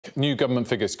New government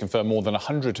figures confirm more than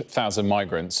 100,000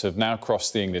 migrants have now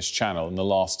crossed the English Channel in the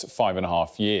last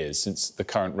 5.5 years since the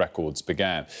current records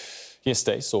began.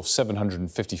 Yesterday saw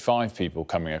 755 people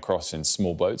coming across in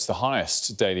small boats, the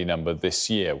highest daily number this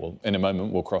year. Well, in a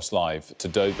moment, we'll cross live to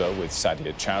Dover with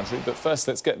Sadia Chowdhury. But first,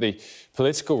 let's get the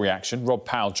political reaction. Rob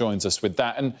Powell joins us with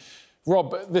that. And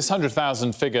Rob, this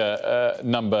 100,000 figure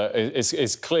number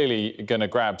is clearly going to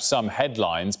grab some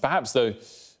headlines. Perhaps, though,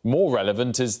 more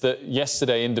relevant is that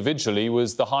yesterday individually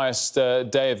was the highest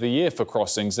day of the year for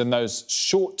crossings, and those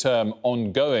short-term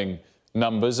ongoing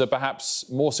numbers are perhaps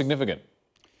more significant.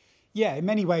 Yeah, in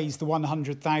many ways, the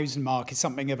 100,000 mark is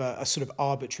something of a sort of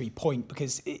arbitrary point,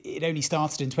 because it only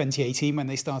started in 2018 when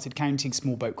they started counting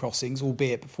small boat crossings,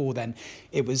 albeit before then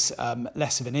it was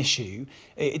less of an issue.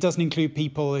 It doesn't include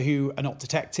people who are not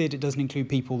detected. It doesn't include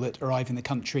people that arrive in the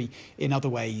country in other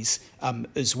ways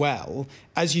as well.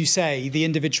 As you say, the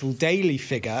individual daily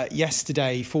figure,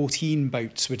 yesterday 14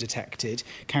 boats were detected,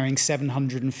 carrying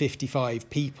 755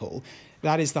 people.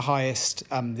 That is the highest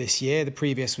this year. The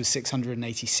previous was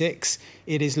 686.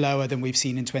 It is lower than we've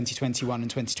seen in 2021 and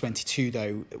 2022,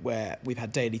 though, where we've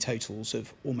had daily totals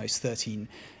of almost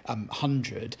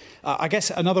 1,300. I guess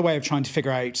another way of trying to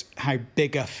figure out how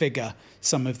big a figure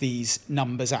some of these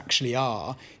numbers actually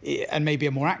are, and maybe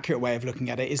a more accurate way of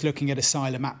looking at it, is looking at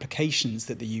asylum applications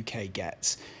that the UK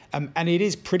gets. And it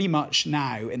is pretty much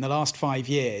now, in the last 5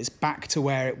 years, back to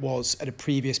where it was at a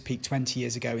previous peak 20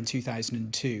 years ago in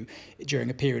 2002, during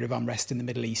a period of unrest in the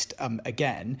Middle East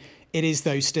again. It is,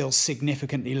 though, still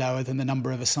significantly lower than the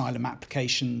number of asylum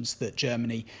applications that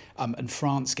Germany and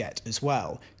France get as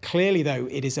well. Clearly, though,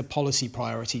 it is a policy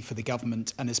priority for the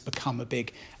government and has become a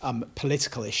big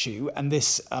political issue. And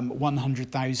this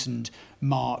 100,000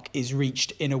 mark is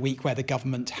reached in a week where the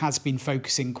government has been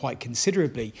focusing quite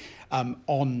considerably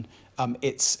on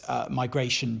its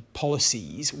migration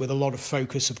policies, with a lot of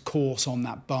focus, of course, on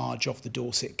that barge off the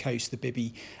Dorset coast, the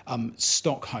Bibby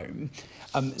Stockholm.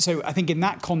 So I think in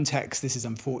that context, this is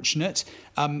unfortunate.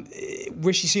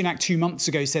 Rishi Sunak 2 months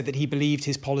ago said that he believed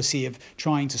his policy of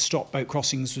trying to stop boat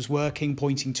crossings was working,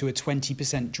 pointing to a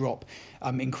 20% drop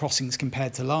in crossings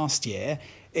compared to last year.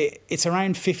 It's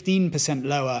around 15%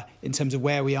 lower in terms of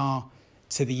where we are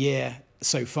to the year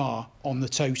so far on the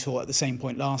total at the same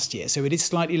point last year. So it is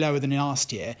slightly lower than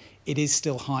last year. It is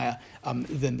still higher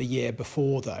than the year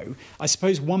before, though. I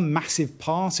suppose one massive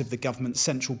part of the government's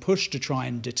central push to try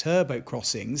and deter boat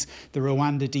crossings, the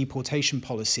Rwanda deportation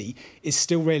policy, is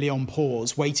still really on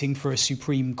pause, waiting for a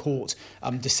Supreme Court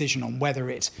decision on whether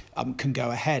it can go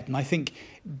ahead. And I think,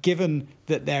 given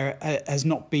that there has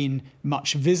not been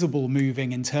much visible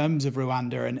moving in terms of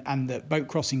Rwanda and that boat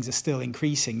crossings are still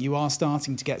increasing, you are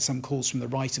starting to get some calls from the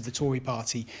right of the Tory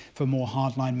party for more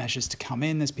hardline measures to come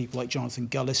in. There's people like Jonathan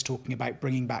Gullis talking about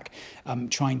bringing back,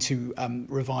 trying to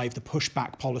revive the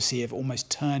pushback policy of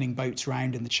almost turning boats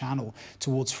around in the Channel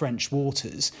towards French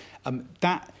waters.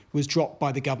 That was dropped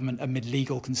by the government amid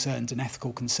legal concerns and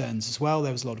ethical concerns as well.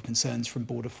 There was a lot of concerns from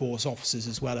Border Force officers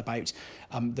as well about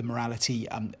the morality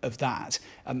of that.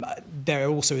 There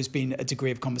also has been a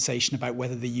degree of conversation about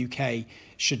whether the UK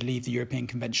should leave the European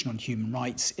Convention on Human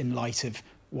Rights in light of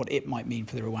what it might mean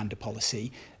for the Rwanda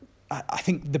policy. I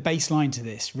think the baseline to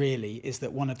this really is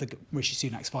that one of the Rishi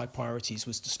Sunak's 5 priorities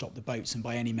was to stop the boats, and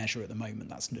by any measure at the moment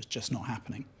that's just not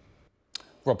happening.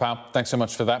 Rob Powell, thanks so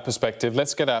much for that perspective.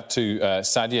 Let's get out to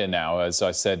Sadia now, as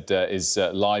I said, is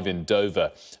live in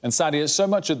Dover. And Sadia, so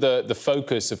much of the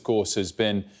focus, of course, has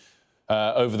been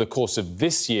over the course of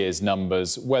this year's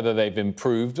numbers, whether they've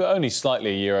improved only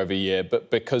slightly year over year, but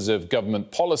because of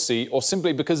government policy or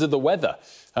simply because of the weather,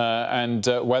 and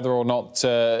whether or not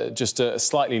just a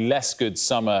slightly less good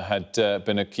summer had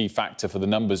been a key factor for the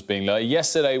numbers being low.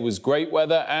 Yesterday was great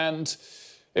weather, and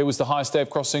it was the highest day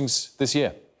of crossings this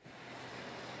year.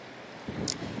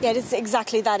 Yeah, it's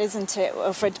exactly that, isn't it,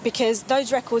 Wilfred? Because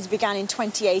those records began in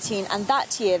 2018, and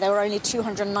that year there were only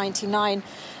 299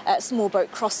 small boat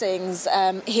crossings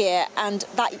here, and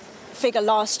that figure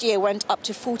last year went up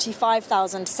to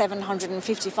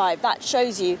 45,755. That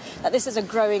shows you that this is a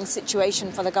growing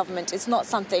situation for the government. It's not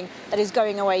something that is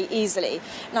going away easily.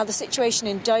 Now, the situation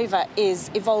in Dover is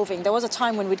evolving. There was a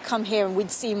time when we'd come here and we'd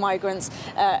see migrants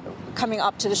coming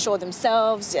up to the shore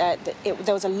themselves. There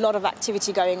was a lot of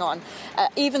activity going on.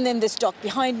 Even in this dock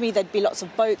behind me, there'd be lots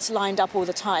of boats lined up all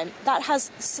the time. That has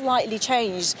slightly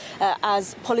changed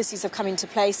as policies have come into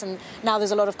place, and now there's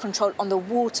a lot of control on the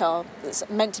water. It's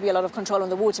meant to be a lot of control on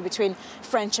the water between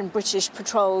French and British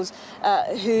patrols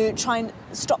who try and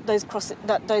stop those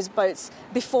boats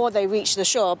before they reach the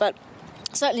shore. But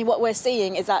Certainly what we're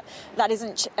seeing is that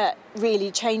isn't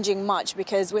really changing much,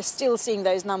 because we're still seeing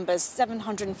those numbers.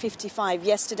 755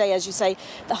 yesterday, as you say,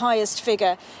 the highest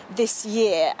figure this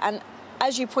year. And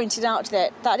as you pointed out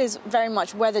there, that is very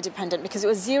much weather dependent, because it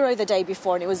was 0 the day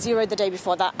before, and it was 0 the day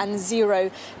before that, and 0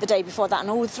 the day before that. And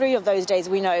all 3 of those days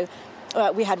we know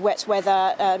we had wet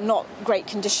weather, not great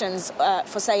conditions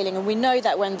for sailing. And we know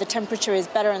that when the temperature is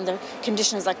better and the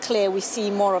conditions are clear, we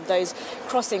see more of those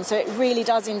crossings. So it really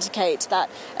does indicate that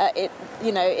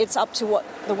it's up to what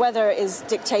the weather is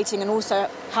dictating, and also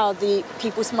how the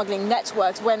people smuggling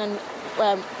networks, when and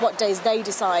what days they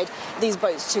decide these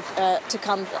boats to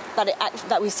come,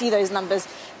 that we see those numbers,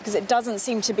 because it doesn't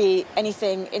seem to be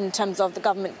anything in terms of the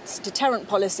government's deterrent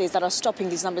policies that are stopping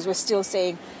these numbers. We're still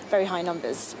seeing very high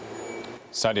numbers.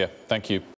 Sadia, thank you.